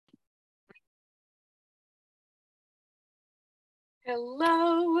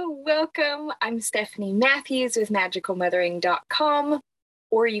Hello, welcome. I'm Stephanie Matthews with magicalmothering.com,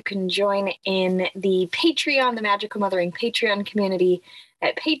 or you can join in the Patreon, the Magical Mothering Patreon community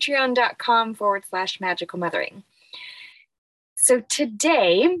at patreon.com/magicalmothering. So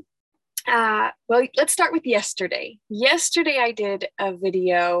today, let's start with yesterday. Yesterday, I did a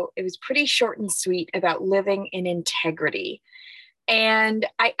video. It was pretty short and sweet about living in integrity. And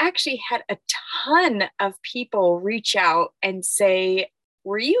I actually had a ton of people reach out and say,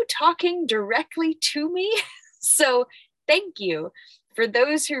 were you talking directly to me? So thank you for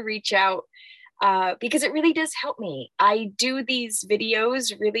those who reach out because it really does help me. I do these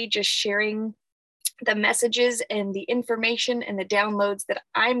videos really just sharing the messages and the information and the downloads that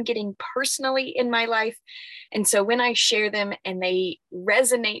I'm getting personally in my life. And so when I share them and they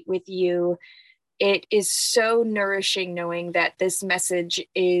resonate with you, it is so nourishing knowing that this message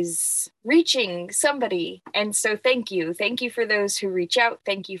is reaching somebody. And so thank you. Thank you for those who reach out.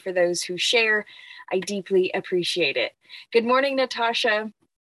 Thank you for those who share. I deeply appreciate it. Good morning, Natasha.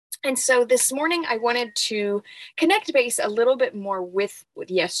 And so this morning, I wanted to connect base a little bit more with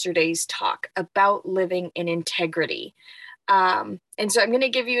yesterday's talk about living in integrity. And so I'm going to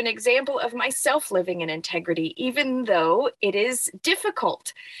give you an example of myself living in integrity, even though it is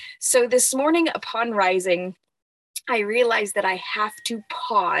difficult. So this morning, upon rising, I realized that I have to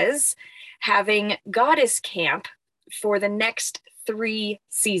pause having Goddess Camp for the next 3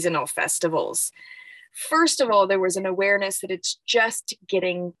 seasonal festivals. First of all, there was an awareness that it's just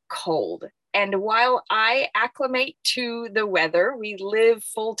getting cold. And while I acclimate to the weather, we live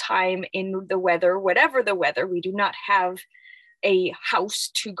full time in the weather, whatever the weather, we do not have a house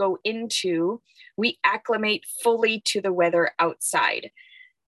to go into. We acclimate fully to the weather outside.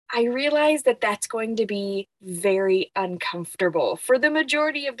 I realize that that's going to be very uncomfortable for the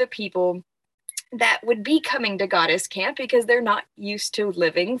majority of the people that would be coming to Goddess Camp because they're not used to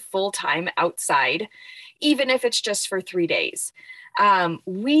living full time outside, even if it's just for 3 days.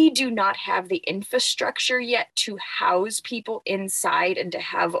 We do not have the infrastructure yet to house people inside and to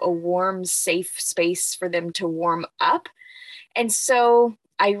have a warm, safe space for them to warm up. And so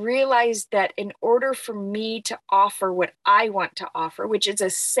I realized that in order for me to offer what I want to offer, which is a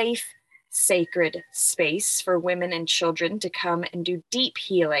safe, sacred space for women and children to come and do deep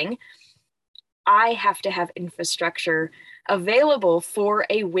healing, I have to have infrastructure available for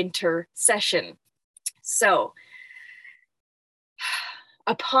a winter session. So,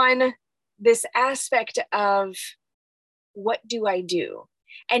 upon this aspect of what do I do?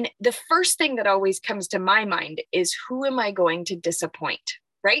 And the first thing that always comes to my mind is who am I going to disappoint?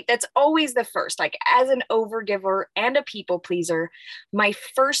 Right? That's always the first. Like, as an overgiver and a people pleaser, my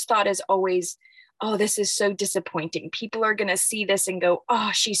first thought is always, oh, this is so disappointing. People are going to see this and go, oh,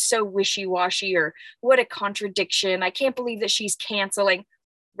 she's so wishy-washy, or what a contradiction. I can't believe that she's canceling.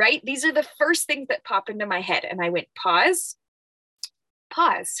 Right? These are the first things that pop into my head. And I went, pause.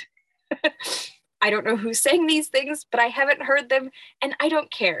 I don't know who's saying these things, but I haven't heard them and I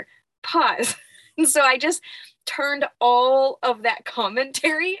don't care. Pause. And so I just turned all of that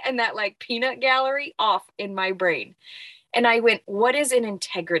commentary and that like peanut gallery off in my brain. And I went, what is in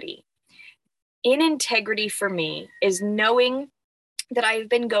integrity? In integrity for me is knowing that I've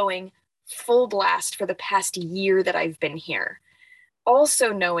been going full blast for the past year that I've been here.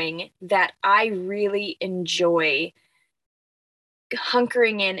 Also knowing that I really enjoy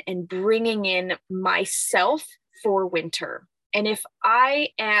hunkering in and bringing in myself for winter. And if I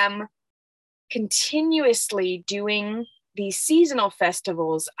am continuously doing these seasonal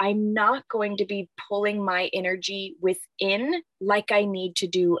festivals, I'm not going to be pulling my energy within like I need to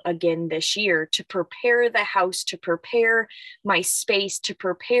do again this year to prepare the house, to prepare my space, to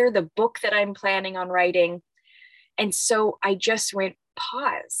prepare the book that I'm planning on writing. And so I just went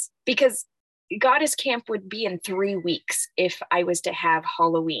pause because Goddess Camp would be in 3 weeks if I was to have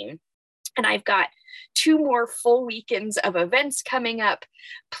Halloween. And I've got 2 more full weekends of events coming up,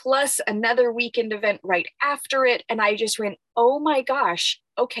 plus another weekend event right after it. And I just went, oh my gosh,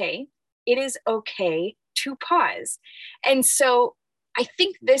 okay, it is okay to pause. And so I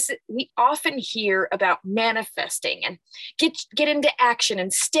think we often hear about manifesting and get into action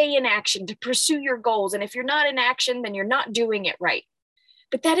and stay in action to pursue your goals. And if you're not in action, then you're not doing it right.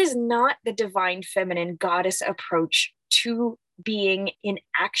 But that is not the divine feminine goddess approach to being in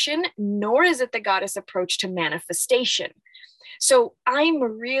action, nor is it the goddess approach to manifestation. So I'm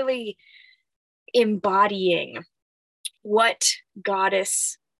really embodying what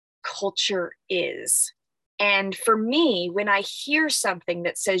goddess culture is. And for me, when I hear something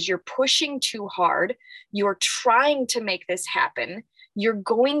that says you're pushing too hard, you're trying to make this happen, you're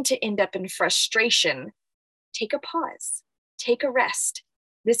going to end up in frustration, take a pause. take a rest.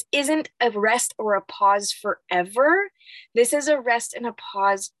 This isn't a rest or a pause forever. This is a rest and a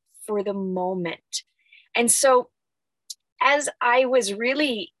pause for the moment. And so as I was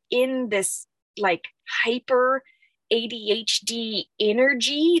really in this like hyper ADHD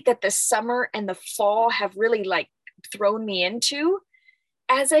energy that the summer and the fall have really like thrown me into,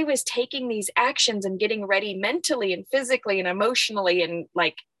 as I was taking these actions and getting ready mentally and physically and emotionally and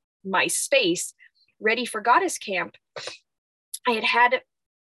like my space ready for Goddess Camp, I had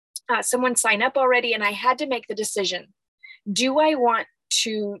someone sign up already, and I had to make the decision. Do I want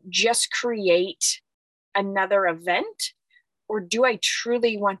to just create another event, or do I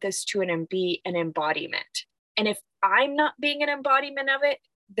truly want this to be an embodiment? And if I'm not being an embodiment of it,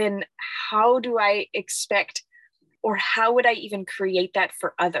 then how do I expect, or how would I even create that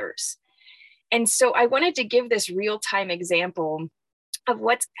for others? And so I wanted to give this real-time example of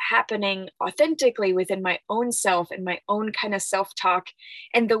what's happening authentically within my own self and my own kind of self-talk.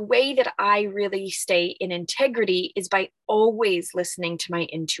 And the way that I really stay in integrity is by always listening to my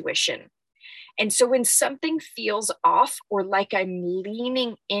intuition. And so when something feels off, or like I'm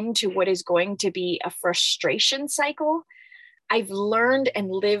leaning into what is going to be a frustration cycle, I've learned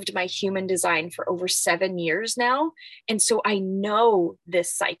and lived my human design for over 7 years now. And so I know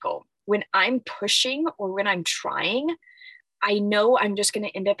this cycle. When I'm pushing or when I'm trying, I know I'm just going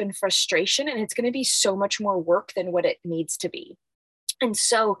to end up in frustration, and it's going to be so much more work than what it needs to be. And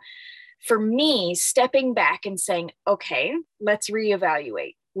so for me, stepping back and saying, okay, let's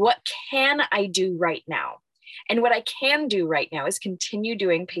reevaluate. What can I do right now? And what I can do right now is continue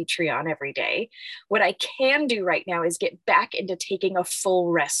doing Patreon every day. What I can do right now is get back into taking a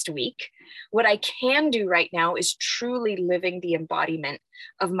full rest week. What I can do right now is truly living the embodiment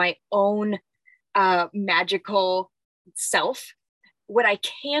of my own magical self. What I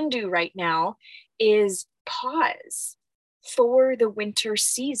can do right now is pause for the winter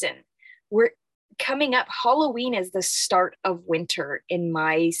season. We're coming up. Halloween is the start of winter in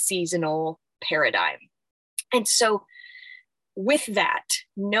my seasonal paradigm. And so with that,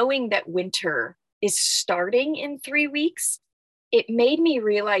 knowing that winter is starting in 3 weeks, it made me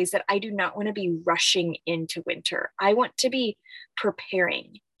realize that I do not want to be rushing into winter. I want to be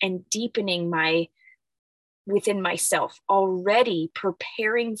preparing and deepening within myself, already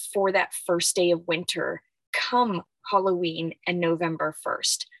preparing for that first day of winter come Halloween and November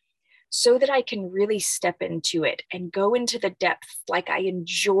 1st, so that I can really step into it and go into the depth like I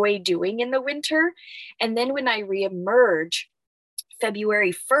enjoy doing in the winter. And then when I reemerge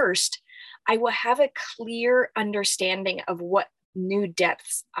February 1st, I will have a clear understanding of what new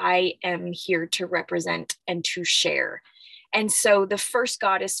depths I am here to represent and to share. And so the first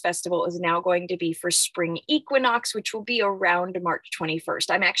Goddess Festival is now going to be for spring equinox, which will be around March 21st.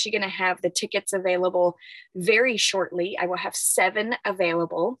 I'm actually going to have the tickets available very shortly. I will have 7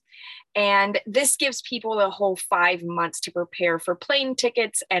 available. And this gives people a whole 5 months to prepare for plane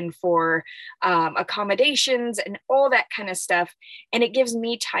tickets and for accommodations and all that kind of stuff. And it gives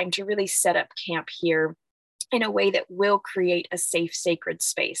me time to really set up camp here in a way that will create a safe, sacred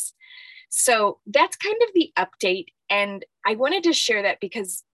space. So that's kind of the update. And I wanted to share that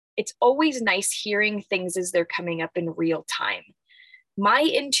because it's always nice hearing things as they're coming up in real time. My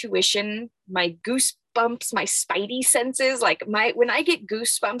intuition, my goosebumps, my spidey senses, when I get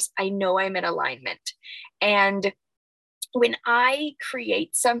goosebumps, I know I'm in alignment. And when I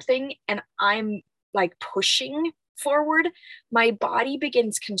create something and I'm like pushing forward, my body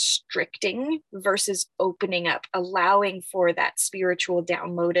begins constricting versus opening up, allowing for that spiritual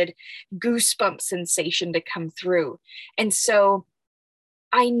downloaded goosebump sensation to come through. And so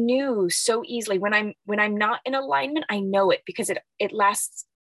I knew so easily when I'm not in alignment, I know it because it lasts.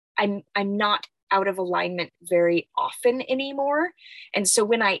 I'm not out of alignment very often anymore. And so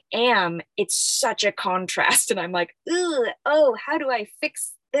when I am, it's such a contrast, and I'm like, oh, how do I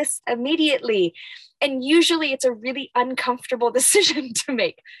fix this immediately? And usually it's a really uncomfortable decision to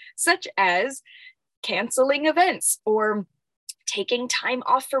make, such as canceling events or taking time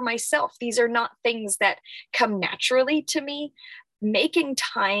off for myself. These are not things that come naturally to me. Making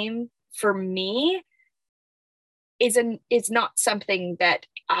time for me is not something that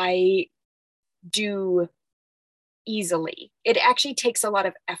I do easily. It actually takes a lot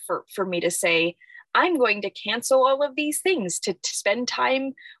of effort for me to say, I'm going to cancel all of these things to spend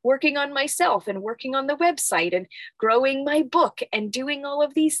time working on myself and working on the website and growing my book and doing all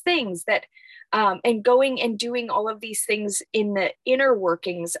of these things and going and doing all of these things in the inner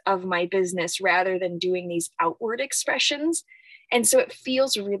workings of my business rather than doing these outward expressions. And so it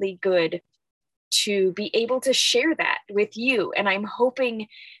feels really good to be able to share that with you. And I'm hoping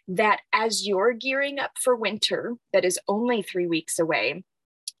that as you're gearing up for winter, that is only 3 weeks away,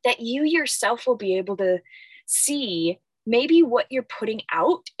 that you yourself will be able to see maybe what you're putting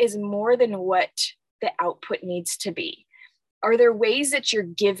out is more than what the output needs to be. Are there ways that you're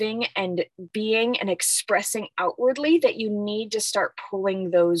giving and being and expressing outwardly that you need to start pulling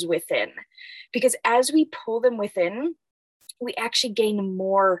those within? Because as we pull them within, we actually gain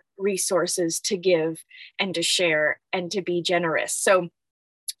more resources to give and to share and to be generous. So,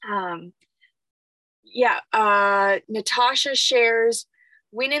 Natasha shares,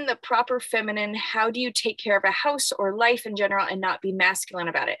 when in the proper feminine, how do you take care of a house or life in general and not be masculine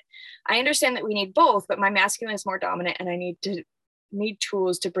about it? I understand that we need both, but my masculine is more dominant and I need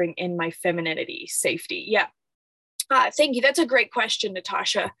tools to bring in my femininity, safety. Yeah. Thank you. That's a great question,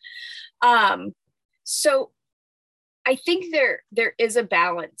 Natasha. So I think there is a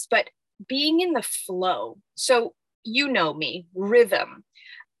balance, but being in the flow. So you know me, rhythm.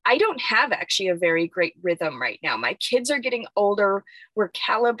 I don't have actually a very great rhythm right now. My kids are getting older. We're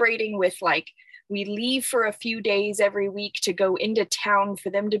calibrating with we leave for a few days every week to go into town for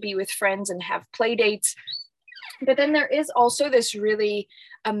them to be with friends and have play dates. But then there is also this really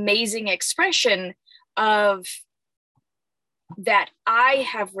amazing expression of that I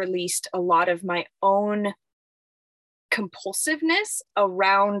have released a lot of my own compulsiveness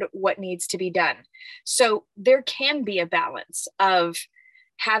around what needs to be done. So there can be a balance of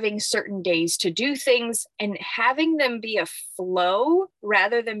having certain days to do things and having them be a flow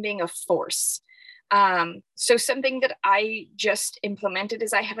rather than being a force. So something that I just implemented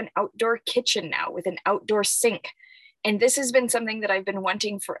is I have an outdoor kitchen now with an outdoor sink. And this has been something that I've been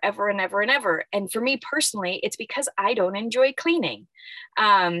wanting forever and ever and ever. And for me personally, it's because I don't enjoy cleaning,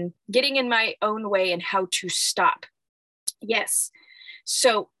 getting in my own way and how to stop. Yes.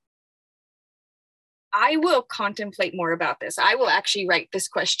 So I will contemplate more about this. I will actually write this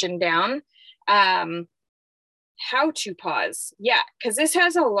question down. How to pause. Yeah, because this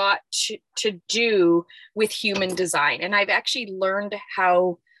has a lot to do with human design. And I've actually learned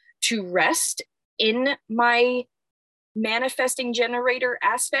how to rest in my manifesting generator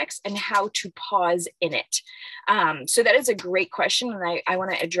aspects and how to pause in it. So that is a great question. And I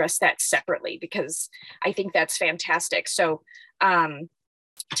want to address that separately because I think that's fantastic. So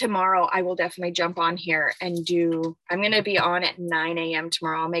tomorrow I will definitely jump on here and I'm going to be on at 9 a.m.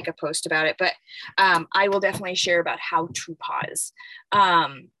 tomorrow. I'll make a post about it, but I will definitely share about how to pause.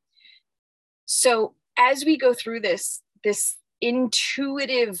 So as we go through this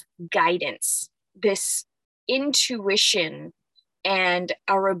intuitive guidance, this intuition and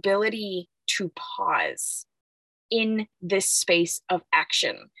our ability to pause in this space of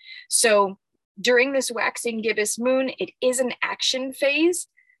action. So during this waxing gibbous moon, it is an action phase.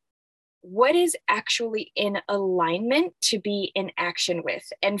 What is actually in alignment to be in action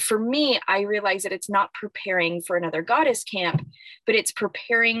with? And for me, I realize that it's not preparing for another goddess camp, but it's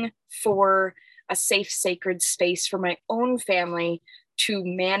preparing for a safe, sacred space for my own family to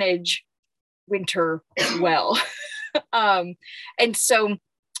manage winter well. And so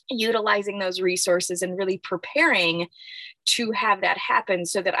utilizing those resources and really preparing to have that happen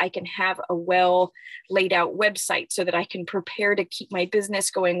so that I can have a well laid out website, so that I can prepare to keep my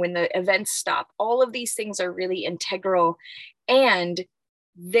business going when the events stop. All of these things are really integral. And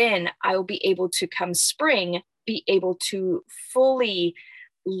then I'll be able to, come spring, be able to fully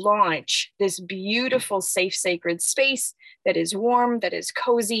launch this beautiful, safe, sacred space that is warm, that is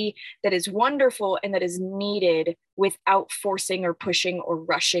cozy, that is wonderful, and that is needed without forcing or pushing or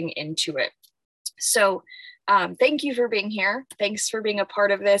rushing into it. So thank you for being here. Thanks for being a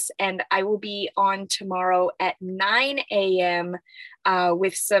part of this. And I will be on tomorrow at 9 a.m.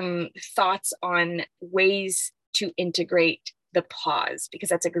 With some thoughts on ways to integrate the pause, because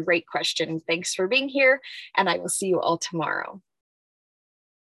that's a great question. Thanks for being here, and I will see you all tomorrow.